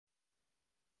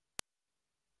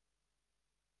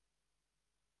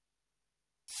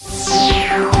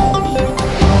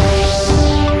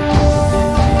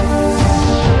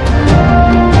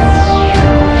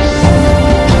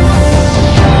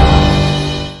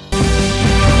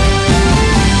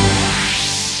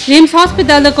RIMS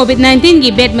hospital कोविड-19 की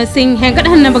bed मसिंग हेंगट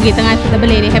हन्नबगी तंगाई फदब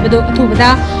लेरे हेबदो अथुबदा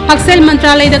हक्सेल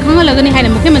मंत्रालय दा खंगलगनी हायना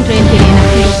मुख्यमंत्री एनपीरेना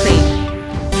खंगोखरे।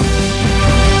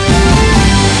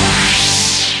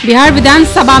 बिहार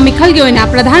विधानसभा मिखल की ओइना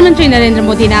प्रधानमंत्री नरेंद्र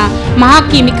मोदी ना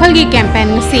महाक की मिखल की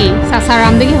कैंपेन से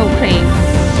सासारामदगी होखरे।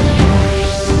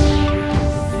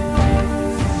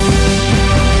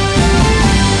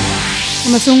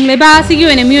 मसुंग लेबा सिगी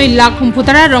ओइना मियोय लाख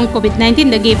humfutara rong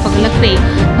कोविड-19 दगी फगलखरे।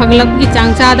 फगलक की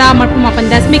चांगचादा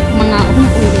 35.3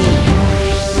 उरे।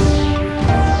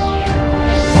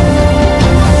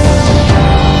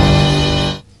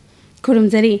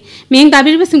 खुरुमजरी मेंग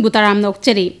दाबिरबा सिंह बुताराम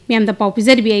नोकचरी मियामदा पाउ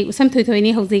पिजरी बि उसम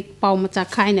थोइथोइनी हौजिक पाउ मचा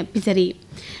खाइना पिजरी।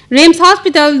 रिम्स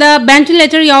हॉस्पिटल द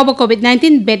वेंटिलेटर याव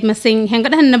कोविड-19 बेड मसिंग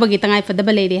हेंगट हन्नबगी तंगाई फदब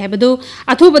लेरे हेबदु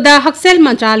अथुबदा हक्सेल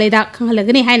मंत्रालय दा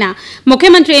खंगलगनी हायना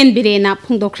मुख्यमंत्री एन बिरेना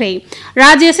फुंगदोखरे।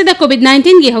 राज्य से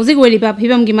कोविड-19 की हौजिक ओइरिबा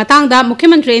फिबम की मतांगदा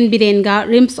मुख्यमंत्री एन बिरेन गा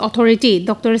RIMS authority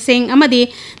doctor Singh अमदी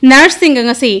nurse Singh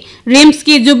गंगसी RIMS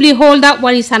की जुबली हॉल दा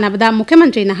वारी सानाबदा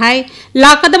मुख्यमंत्री ना हाय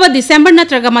लाकदब दिसंबर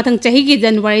नत्रगा मथंग चही की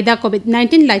जनवरी दा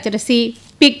कोविड-19 लाइचरसी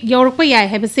पिक यौरप याय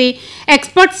हेबसे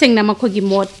एक्सपर्ट सिंह ना मखोगी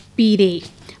मोट पीरे।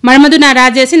 मरमदुना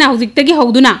राज्य से हौजिक्तगी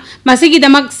हौदुना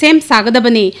मसिगिदमक सेम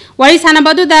सागदबने वारी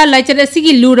सानाबदुदा लाइचर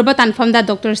असिगी लुरब तानफमदा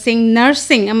doctor Singh nurse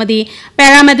Singh अमदी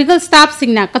paramedical staff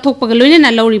सिंहना कथोकपग लोइना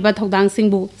लौरिबा थौदांग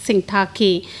सिंहबु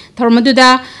सिंगथाखी। थौरमदुदा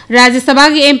राज्य सभा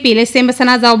की MP लेसेम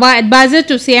Sana जावबा adviser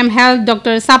to CM health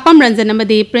doctor Sapam Ranjan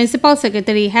अमदी principal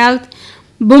secretary health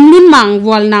बुमलुन मांग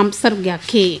वालनाम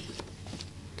सरग्याखी।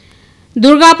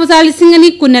 दुर्गा पूजा लिसिंगनी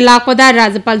कुन लापदा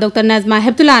राज्यपाल डॉक्टर नजमा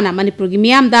हेप्तुलाना मणिपुर की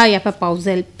मियामदा याफा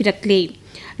पाउजेल पिरकले।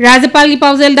 राज्यपाल की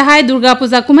पाउजेल दहाय दुर्गा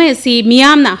पूजा कुमैसी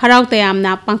मियामना हराव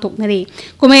तयामना पांथोकनरे।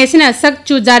 कुमैसिना सक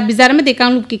चुजार बिजार में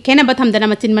कांगलुप की खेना बथमदना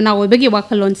मचिन मना ओइबगी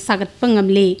वाखलोन सागतप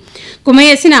ngamle।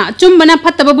 कुमैसिना चुम्बना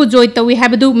फत्तबबु जोय तवी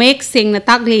हाबदु मेक सेंगना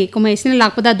ताकले। कुमैसिना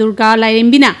लापदा दुर्गा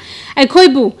लाइरेंबिना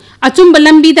अखोइबु अचुम्ब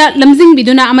लंबीदा लमजिंग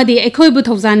बिदुना अमदी अखोइबु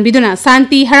थौजान बिदुना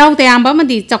शांति हराव तयामबा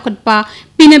अमदी चौखटपा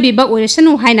पिनबीबा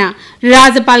ओइरसनु हाइना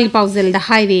राज्यपाल की पाउजेल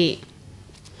दहायरे।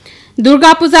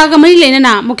 दुर्गा पूजा का मरी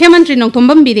लेना मुख्यमंत्री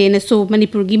नौथुम्बम बिरेनसु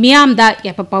मणिपुर की मियामदा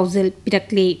याफा पाउजेल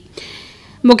पिरकले।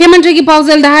 मुख्यमंत्री की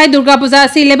पाउजेल दहाय दुर्गा पूजा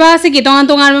से लेबा से की तोंगान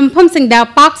तोंगान मफम सिंगदा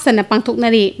पाक सना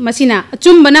पांथोकनरे। मसिना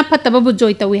अचुम्बना फत्तबबु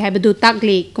जोय तवी हाबदु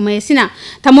ताकले। कुमैसिना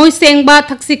थमोय सेंगबा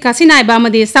थक्सी खासिनायबा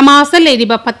अमदी समाज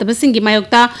लेरिबा फत्तबसिंगी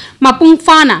मायोक्ता मपुंग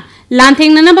फाना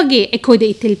लांथेंगननबगी एखोइदे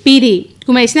इथिल पीरी।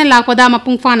 कुमैसिना लाकोदा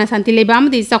मपुंग फाना शांति लेबा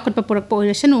अमदी चौखटपा पुरकपा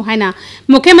ओइरसनु हाइना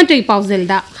मुख्यमंत्री पाउजेल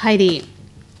दा हाइरे।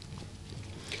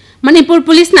 मणिपुर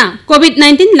पुलिस ना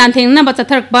कोविड-19 लांथेंगना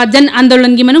बचथरकबा जन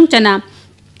आंदोलन की मनुंग चना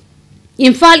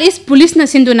इम्फाल ईस्ट पुलिस ना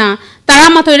सिंधुना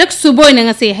तरामाथोइरक सुबोय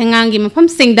नंगसे हेंगांगी मफम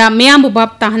सिंगदा मयामबु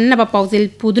बाप ताहन्नबा पाउजेल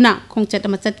पुदुना खोंगचट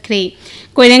मचतखरे।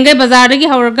 कोइरेंगै बाजारदगी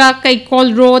हौरगा कैकोल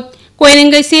road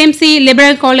कोइरेंगै CMC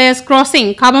liberal college crossing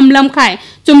खाबम लमखाय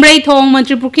चुमरई थोंग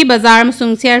मंत्रीपुर बाजार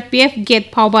मसुंग CRPF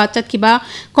gate फावबा चतखिबा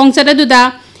खोंगचट अदुदा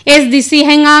SDC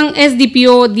हेंगांग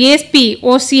SDPO DSP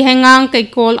ओसी हेंगांग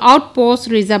कैकोल outpost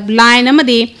reserve line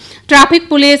अमदी traffic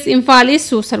police Imphal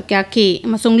east सरक्याखी।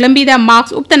 मसुंग लंबीदा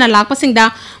mask उपतना लाकपसिंगदा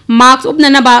mask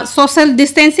उपननबा social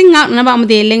distancing गाकनबा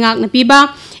अमदी लेंगाकन पीबा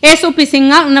एसओपी सिंग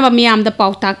गाकनबा मियामदा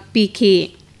पाउताक पीखी।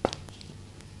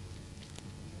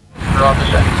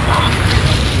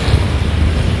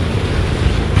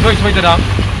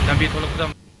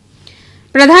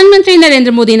 प्रधानमंत्री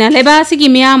नरेंद्र मोदी ने लेबासी की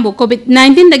मियामबु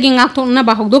कोविड-19 दगी गाक्थोकना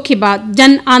बाहुदोखिबा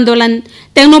जन आंदोलन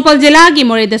तेंगनोपल जिला की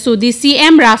मोरेदसु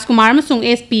डीसीएम राजकुमार मसुंग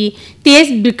एसपी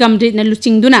तेज बिक्रमजित न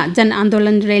लुचिंगदुना जन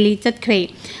आंदोलन रैली चतखरे।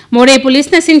 मोरे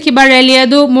पुलिस ने सिनखिबा रैली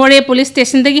अदु मोरे police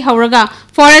station दगी हौरगा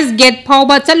forest gate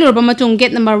फावबा चलुरबा मतुंग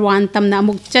gate number 1 तमना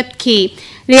अमुक चतखी।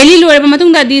 रैली लोरबा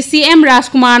मतुंगदा डीसीएम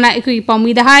राजकुमार ना इकुई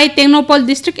पाउमीदा हाय तेंगनोपल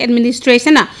डिस्ट्रिक्ट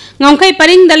एडमिनिस्ट्रेशन ना ngongkai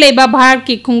paring da leba bharat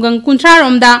ki khungang kunthra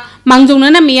romda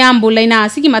mangjungna miyambu laina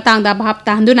asigi matangda bhap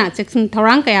tahanduna cheksing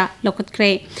thorang kaya lokhatkhre।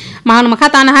 mahang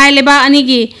makhata na hai leba ani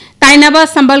gi tainaba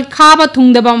sambal khaba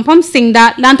thungdaba mpham singda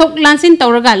lanthok lansin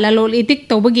tawraga lalol itik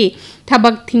tawbagi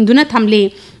thabak thingduna thamli।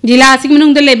 jila asigi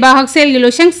manungda leba haksel gi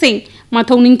loisang sing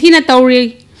mathong ningthina tawri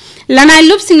lanai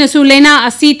lup singna su lena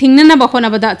asi thingnana ba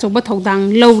khona bada choba thodang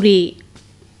lowri।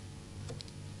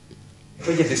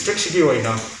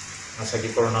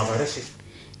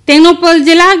 तेंगनोपल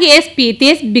जिला के SP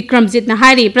तेज बिक्रमजित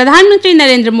हारी प्रधानमंत्री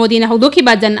नरेंद्र मोदी ने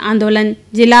हौदोखिबा जन आंदोलन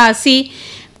जिला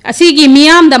की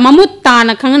मियामदा ममुत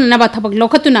ताना खंगननबा थबक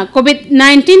लोखतुना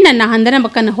कोविड-19 ना नहंदनबा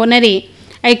कन होनरे।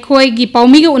 अखोई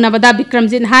पाउमी उनबदा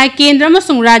बिक्रमजित हाय केंद्र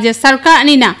अमसुंग राज्य सरकार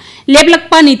अनिना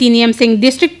लेबलकपा नीति नियम सिंह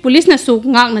डिस्ट्रिक्ट पुलिस न सु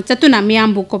गाकना चतुना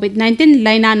मियामबु कोविड-19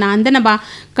 लाइना नांदनबा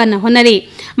कन होनरे।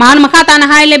 महान मखा ताना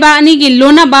हाय लेबा अनिगी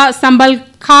लोनबा संबल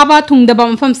खाबा थुंगदबा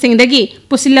मफमसिंगदगी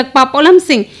पुसिलकपा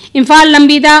पोलमसिंग इम्फाल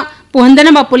लंबीदा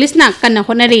पुहंदनबा पुलिसना कन्ना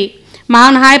होनरी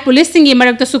महान हाई पुलिस सिंगी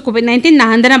मरक्तसु कोविड-19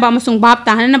 नाहंदनबा अमसुंग बाप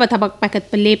ताहननबा थबक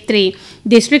पाइखतप लेप्त्री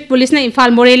डिस्ट्रिक्ट पुलिसना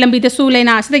इम्फाल मोरे लंबीदसु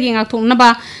लैना असिदगी ngaktoknaba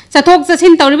chathok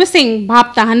chasin tawribasing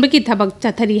बाप ताहनबगी थबक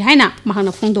चथरी हाइना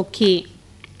महाना फोंदोखी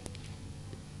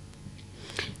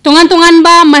तोंगान तोंगान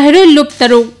बा महरु लुप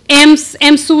तरुक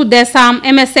एमसु देसाम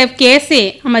MSF केसे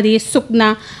अमदी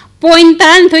सुकना पॉइंट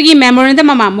तरन थोगी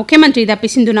मेमोरेंडम मा मुख्यमंत्री दा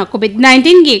पिसिंदुना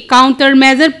कोविड-19 की काउंटर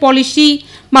मेजर पॉलिसी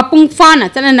मपुंग फाना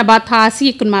चननबा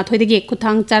थासी कुनमा थोइदगी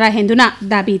खुथांग चरा हेंदुना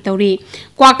दाबी तौरी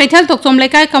क्वाकैथल तोक्सोम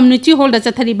लेकाय कम्युनिटी हॉल दा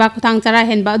चथरीबा खुथांग चरा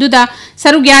हेनबा अदुदा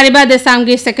सरुग यारिबा देसाम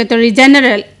की सेक्रेटरी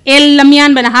जनरल एल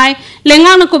लमियान बनाहाय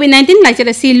लेंगांग कोविड-19 लाइचर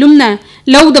असि लुमना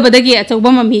लौदबदगी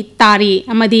अचौबा ममी तारी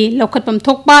अमदी लौखतपम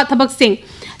थोकपा थबकसिंग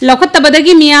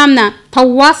लौखतबदगी मियामना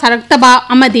थौवा सरक्तबा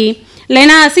अमदी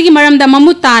लैना असिगी मरमदा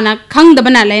ममुताना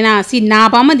खंगदबना लैना असि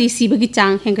नाबा अमदी सिबगी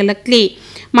चांग हेंगलक्ली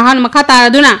महान मखा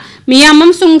तारदुना मियाम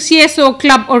ममसुंग CSO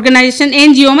क्लब ऑर्गेनाइजेशन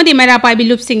NGO मदी मेरा पाइबी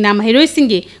लुप सिंग ना महिरोय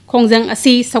सिंगी खोंगजंग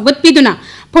असि सौगतपीदुना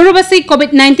पुरुबसि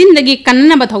कोविड-19 दगी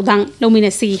कन्ननबा थौदांग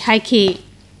लौमिनसि हाइखी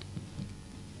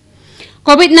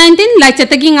कोविड-19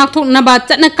 लाइचतगी ngaktoknaba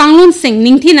चटना कांगलुन सिंग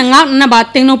निंगथीना ngaktnaba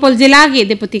टेक्नोपोल जिला के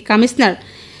डिप्टी कमिश्नर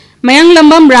मयंग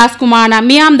लंबम राजकुमार ना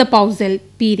मियाम द पाउजेल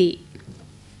पीरी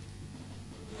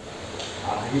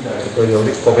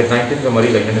कोविड-19 का मरी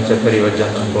लेने चतरी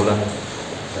वजन आंदोलन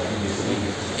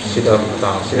सिदा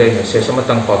मेसेज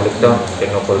पब्लिक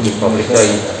टेक्नोपोल की पब्लिक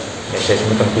मेसेज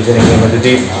पीजने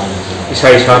मदुदी इसा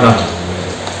इसाना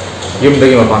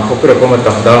युमदगी मपान थोकरप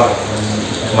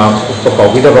मास्क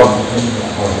पाउगीदब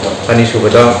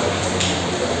अनीसुबद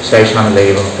इसा इसाना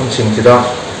लेब मफमसिंगसिदा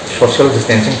social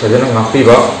distancing फजन ngakpib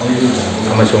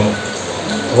amasung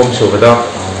ahumsubad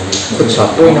khut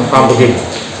sa toina pambagi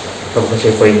तबसे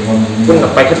कोई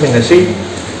पुनः पाइखत में नसी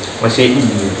मसी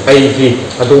आई की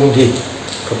अदोम की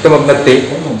खत्तमक नत्ते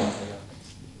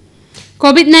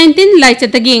कोविड-19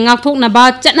 लाइचतगी ngaktoknaba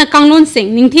चटना कांगलोन सिंग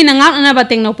निंगथीना ngaknaba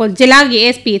टेक्नोपोल जिला की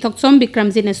SP थोक्सोम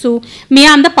विक्रमजिनसु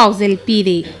मियाम द पाउजेल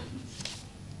पीरी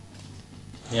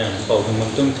मियाम पाउजेल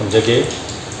मक्तुम थमजगे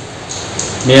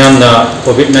मियामना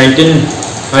कोविड-19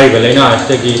 हाइबा लैना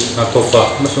अस्तगी ngaktopa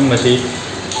मसुंग मसी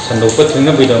संदोप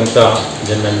थंगबिदंता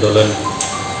जन आंदोलन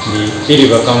di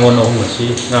tiriba kangon ohum asi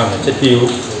na chatpiu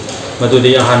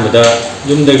madudi ahanbada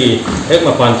yumdagi hek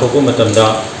mapan thokko matamda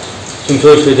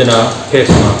sungsoi soidana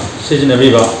face ma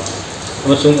sijinariba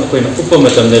amasung akoina uppa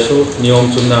matamda su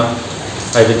niyom chumna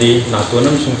haibadi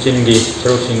natonam sungchingi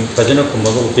sarusing fajana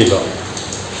khumbaga upiba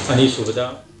ani subada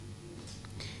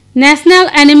National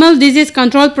Animal Disease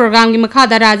Control Program की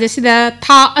मखादा राज्य सिदा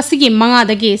था असगी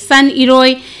मंगादगी सन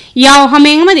इरोय याव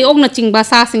हमेंग मदी ओगना चिंगबा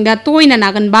सासिंगदा तोइना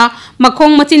नागनबा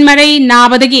मखोंग मचिन मरई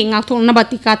नाबदगी ngaktoknaba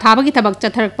tika thabagi thabak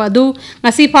chatharakpa du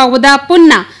ngasi fawbada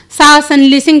punna sasan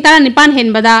lising tara nipan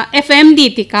henbada FMD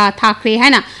tika thakre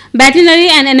haina Veterinary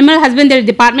and Animal Husbandry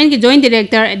Department की Joint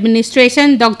Director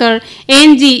Administration Dr.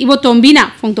 NG Ibotombina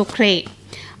फोंगतोखरे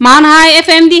मान high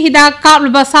FMD हिदाक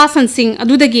काबलबा सासन सिंग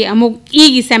अदुदगी अमुक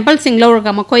ईगी sample सिंग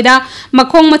लौरगा मखोइदा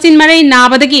मखोंग मचिन मरई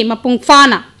नाबदगी मपुंग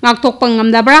फाना ngaktokpa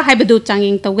ngamdabra haibadu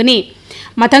changing tawgani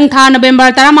mathang tha November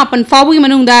 18 फावगी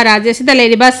मनुंगदा राज्य सिदा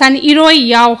लेरिबा सन इरोय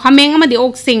याव हमेंग अमदी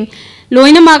okay सिंग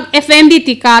लोइनमक FMD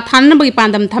टिका थानबगी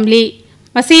पांदम थमली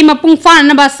मसी मपुंग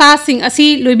फानबा सा सिंग असि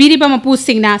लोइबिरिबा मपु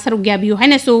सिंगना सरुग्याबियु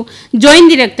हाइनसु जॉइंट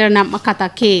डायरेक्टर ना मखाता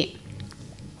के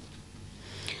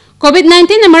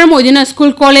कोविड-19 मरमोदिना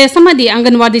स्कूल कॉलेज समदी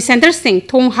अंगनवाड़ी सेंटर सिंग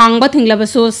थोंग हांगबा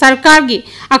थिंगलबसु सरकार की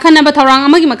अखनबा थौरांग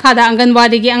अमगी मखादा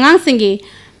अंगनवाड़ी की अंगांग सिंगी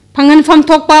फंगनफम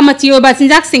थोकपा मचियोबा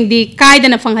चिंजाक सिंगदी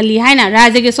कायदना फंगहली हाइना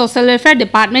राज्य के सोशल वेलफेयर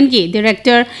डिपार्टमेंट की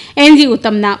डायरेक्टर NG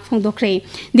उत्तमना फोंदोखरे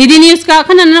DDNEWS का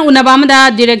अखनना उनबामदा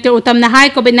डायरेक्टर उत्तमना हाई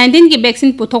कोविड-19 की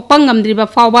वैक्सीन पुथोकपा ngамद्रिबा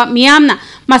फावबा मियामना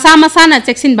मसा मसाना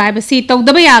चेक्सिन बायबसी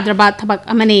तौदबा याद्रबा थबक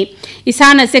अमने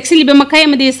इसाना चेक्सिलिबा मखै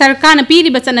अमदी सरकारना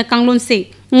पीरिबा चना कांगलोन से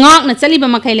ngakna chaliba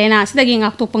makai lena sidagi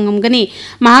ngaktokpa ngamgani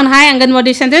mahan hai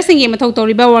anganwadi center singi mathau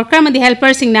toriba worker madi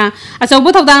helper singna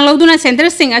achaubo thodang loduna center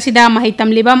sing asida mahai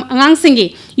tamliba angang singi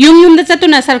yum da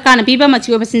chatuna sarkar na piba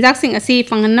machiwa basinjak sing asi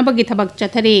fanganna bagi thabak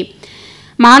chathari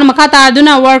mahan makha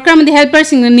tarduna worker madi helper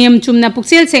sing niyam chumna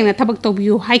puksel sengna thabak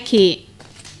tobiu haikhi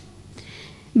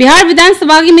Bihar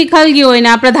विधानसभा की मिखल की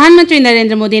ओइना प्रधानमंत्री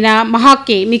नरेंद्र मोदी ना महाक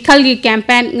के मिखल की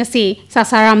campaign ngasi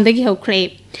सासारामदगी होख्रे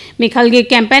मिखल की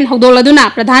campaign हौदोलदुना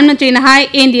प्रधानमंत्री नहाय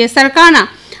NDA सरकार ना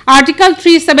आर्टिकल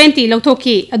 370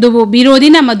 लौथोकी अदुबो विरोधी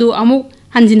ना मदु अमुक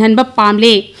हंजिन हनबा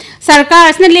पामले सरकार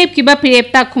असना लेपकिबा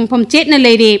फिरेपता खुंफम चेतना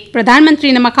लेरे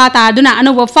प्रधानमंत्री न मखा तादुना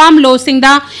अनोबा फार्म लो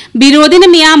सिंगदा विरोधी न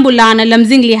मियाम बुलाना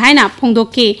लमजिंगली हाइना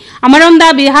फोंदोके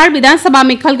अमरमदा बिहार विधानसभा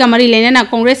मिखल गा मरी लेना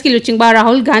कांग्रेस की लुचिंगबा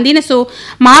राहुल गांधी नसो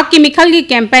महाक की मिखल की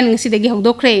कैंपेन ngsidagi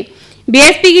hokdokre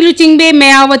BSP की लुचिंगबे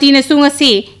मायावती न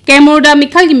सुंगसी कैमोरदा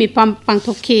मिखल की मिफम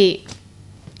पांगथोके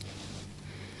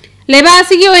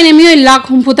लेबासी की ओइने मियो लाख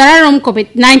हुंफुतरा रोम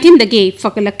कोविड-19 दगे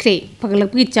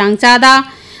फगलकपी चांगचादा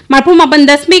मरफू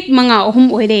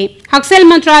 9.5 ओइरे हक्सेल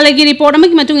मंत्रालय की रिपोर्ट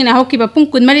अमकी मतुंगिना होकिबा पुंग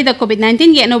कुनमरी दा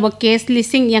कोविड-19 की अनोबा केस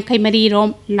लिसिंग 53 रोम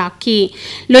लाखी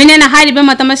लोइनेना हारिबा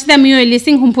मतमसिदा मियो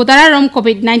लिसिंग हुंफुतरा रोम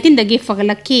कोविड-19 दगे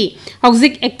फगलकी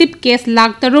हौजिक एक्टिव केस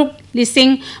लाख 3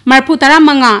 लिसिंग मरफू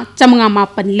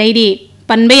 35 लेरी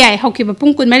पनबे याय होकिबा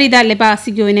पुंग कुनमरी दा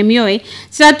लेबासी की ओइने मियो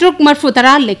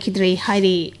 730 लेखिद्रे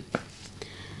हाइरे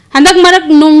हंदक मरक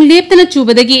नोंग लेपतना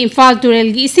चुबदगी इम्फाल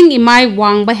तुरेल की इसिंग इमाय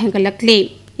वांगबा हेंगलकले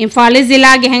इम्फाल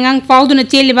जिला के हेंगांग फाउदुना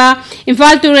चेलिबा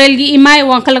इम्फाल तुरेल की इमाय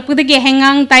वांगखलकपदगी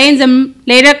हेंगांग तायेंजम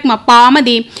लेरक मपा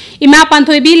अमदी इमा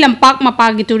पांथोइबी लंपाक मपा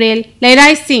की तुरेल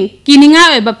लेराइ सिंग किनिंगा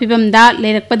ओइबा फिबमदा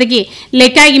लेरकपदगी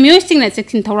लेकाई की मियोइसिंगना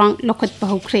सेक्सिन थौरांग लोखतपा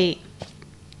हौख्रे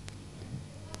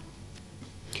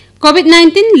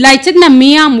कोविड-19 लाइचकना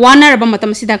मियाम वानरबा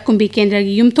मतमसिदा कुंबी केंद्र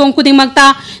की युमथोंग खुदिंगमक्ता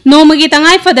नोमगी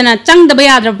तंगाई फदना चंगदबा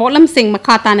याद्र बोलम सिंग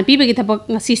मखाताना पीबगी थबक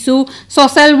ngasisu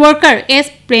social worker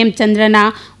S Premachandran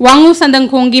वांगु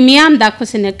संदंगखोंग की मियाम दा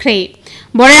खुसिनख्रे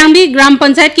बोरयांबी ग्राम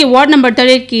पंचायत की वार्ड नंबर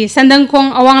 3 की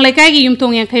संदंगखोंग अवांग लेकाई की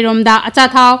युमथोंग यांखैरोमदा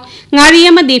अचाथाव ngaरी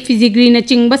अमदे फिजिग्री न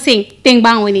चिंगबसिंग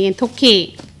तेंगबांग ओइने यंथोखे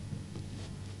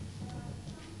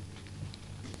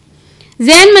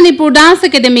जैन मणिपुर डांस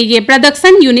अकेडमी के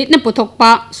प्रोडक्शन यूनिट ने पुथोकपा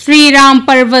श्री राम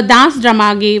पर्व डांस ड्रामा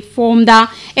के फॉर्म दा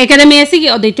एकेडमी की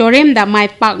ऑडिटोरियम दा माय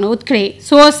पाक न उत्खरे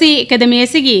सोसी एकेडमी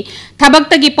की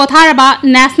थबक की पोथारबा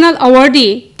नेशनल अवार्डी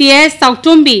टीएस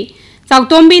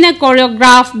साउटोम्बी ने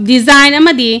कोरियोग्राफ डिजाइन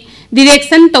अमदी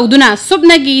डायरेक्शन तौदुना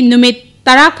सुबनगी नुमित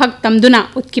 10 खक तमदुना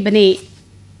उत्किबने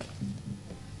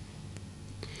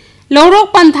लौरोक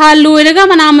पंथा लोइरगा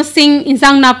मनामसिंग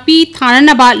इंसांग नापी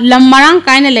थाननबा लम मरांग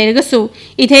कायना लेरगसु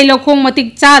इथे लोखोंग मतिक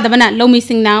चादबना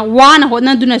लौमिसिंगना वाना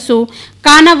होदनदुनसु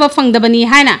कानाबा फंगदबनी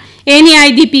हायना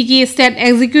NEIDP की स्टेट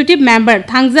एग्जीक्यूटिव मेंबर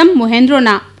थांगजम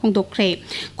मोहेंद्रोना फोंदोख्रे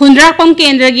कुंद्राकपम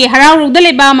केंद्र की हराउरुगदा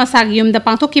लेबा मसागी युमदा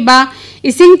पांथोखिबा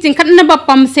इसिंग चिंखटनबा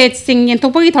पम सेट सिंग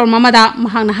यंथोपगी थौरमामदा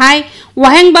महांगना हाय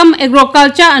वहेंगबम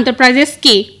एग्रोकल्चर एंटरप्राइजेस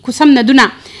की खुसमनदुना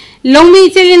लौमी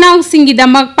चेलिनाउ सिंगी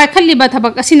दमक पाखलिबा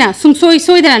थबक असिना सुंगसोय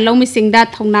सोयदना लौमी सिंगदा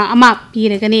थौना अमा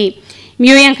पीरगनी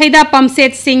मियो यांखैदा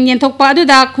पमसेट सिंग यंथोकपा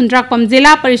अदुदा खुंद्राकपम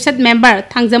जिला परिषद मेंबर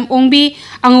थांगजम ओंबी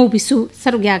अंगोबिसु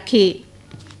सरुग्याखी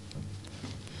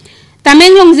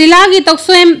तमेंगलोंग जिला की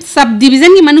तोक्सोएम सब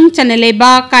डिवीजन की मनुंग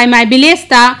चनलेबा कायमाय विलेज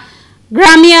दा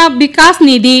ग्रामीण विकास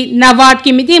निधि नाबार्ड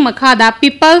की मिति मखादा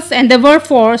peoples Endeavour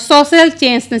for social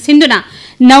change न सिंधुना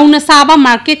नौना साबा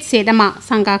मार्केट सेदमा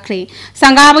संगाख्रे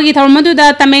संगाबगी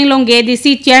थौरमदुदा तमेंगलोंग के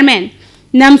DC chairman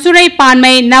नमसुरई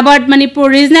पानमई NABARD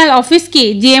Manipur regional office की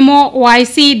GMO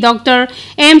OIC doctor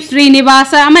M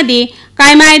Srinivas अमदी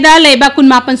कायमायदा लेबा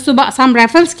 19 सुबा असम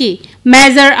राइफल्स की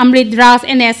मेजर अमृत राज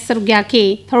NS सरुग्याके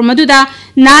थौरमदुदा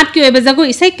नाट की ओइबा जगो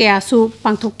इसै कयासु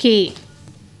पांथोके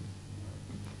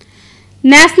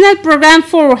national programme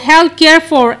for health care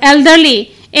for elderly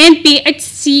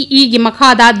NPHCE की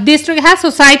मखादा डिस्ट्रिक्ट हेल्थ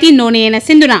सोसाइटी नोने न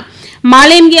सिंधुना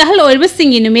मालेम की अहल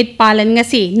ओइबसिंगी नुमित पालन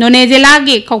ngasi नोने जिला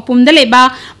के खौपुमदा लेबा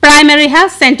primary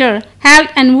health centre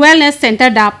health and wellness centre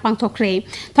दा पांथोखरे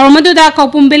थौरमदुदा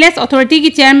खौपुम विलेज अथॉरिटी की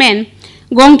चेयरमैन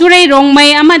गोंगथुरई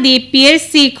रोंगमई अमदी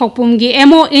PHC खौपुम की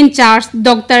MO in charge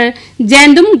doctor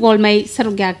जेंदुम गोलमई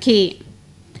सरुग्याखी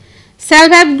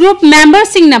self help group member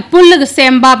सिंगना पुल्लग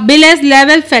सेंबा village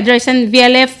level federation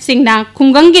VLF सिंगना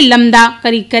खुंगंगी lambda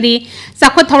करी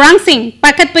साखो थौरांग Singh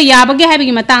पाखतप याबगे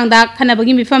हाबिगी मतंगदा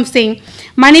खनबगी मिफम Singh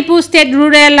Manipur state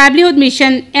rural livelihood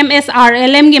mission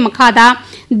MSRLM की मखादा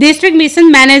district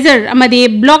mission manager अमदी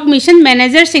block mission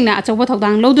manager सिंगना अचौबो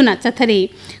थौदांग लौदुना चथरी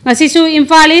ngasisu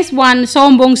Imphal east 1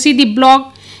 सोमबोंग CD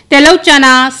block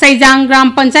तेलौचना सैजांग ग्राम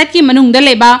पंचायत की मनुंगदा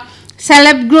लेबा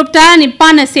self group ता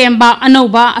निपान सेंबा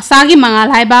अनौबा असागी मंगाल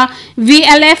हाइबा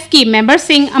VLF की member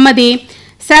Singh अमदी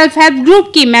self help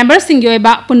group की member Singh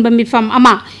योइबा पुनबा मिफम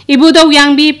अमा इबुदौ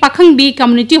यांगबी पाखंगबी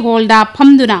community hall दा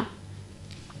फमदुना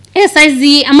SIG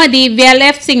अमदी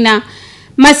VLF सिंगना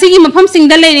मसीगी मफम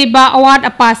सिंगदा लेरिबा award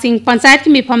अपा सिंह पंचायत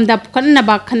की मिफम दा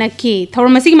खननबा खनकी थौर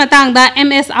मसीगी मतंगदा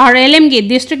MSRLM की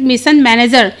district mission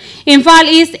manager Imphal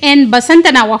east and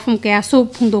बसंतना वाफम कयासु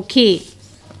फुंदोखी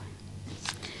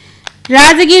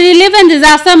राज्य की रिलीफ एंड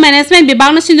डिजास्टर मैनेजमेंट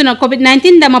विभाग सिंधुना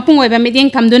कोविड-19 दा मपुंग ओइबा मिटिंग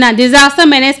थमदुना डिजास्टर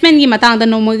मैनेजमेंट की मतंग दा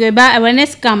नोमोय ओइबा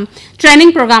अवेयरनेस कम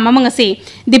ट्रेनिंग प्रोग्राम अमंग से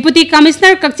डिप्यूटी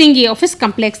कमिश्नर कक्चिंग की ऑफिस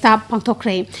कॉम्प्लेक्स ता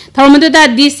पांगथोखरे थरमदुदा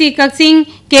DC Kakching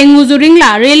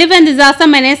केंगुजुरिंगला relief and disaster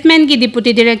management की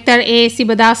डिप्यूटी डायरेक्टर ए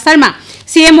सिबदा Sharma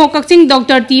CMO Kakching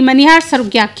doctor T मनिहार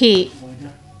सरुक्याखे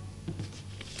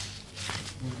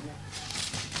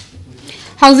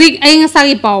हौजिक अयंग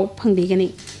सागी पाव फंगबीगनी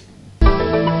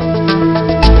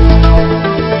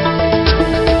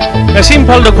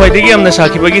इम्फाल खाई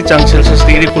साखी चांग सेल्सियस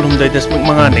डिग्री 2.5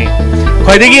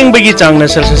 खाई चांग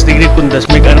सेल्सियस डिग्री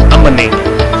 10.1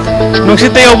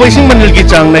 नुसित इसिंग मनल की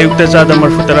चांग अयुक्त चाद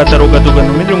 43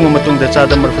 नुमित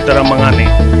चाद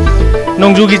 35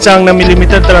 नोंजू की चांग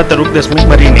millimetre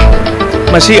 13.3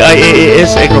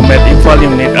 IAAS Agromet Imphal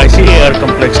unit ICAR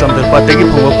complex लमदपाते की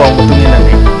फंग पाव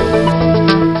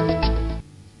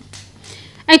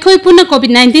अखोई पुनः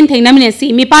कोविड-19 थेंगनामिनेसी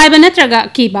मिपाइबा नत्रगा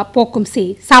कीबा पोकुमसी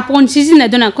सापोन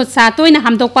सिजिनदुना खुद सा तोइना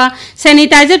हमदोकपा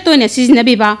सैनिटाइजर तोइना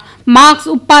सिजिनबिबा मास्क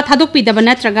उपा थादोकपिदबा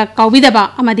नत्रगा काउबिदबा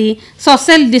अमदी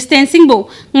सोशल डिस्टेंसिंग बो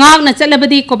ngakna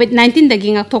chalabadi कोविड-19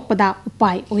 दगी ngakthokpada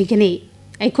उपाय ओइगने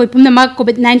अखोई पुनमा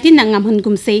कोविड-19 ना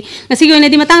ngamhungumse ngasi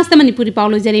goinadi matangsta manipuri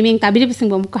paulo jereming tabiri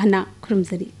bisingbo mukahna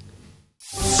khurumjari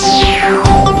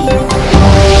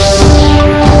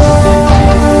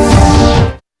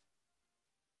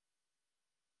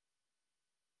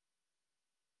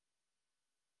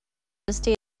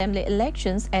State Assembly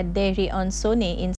elections at Dehri on Sone in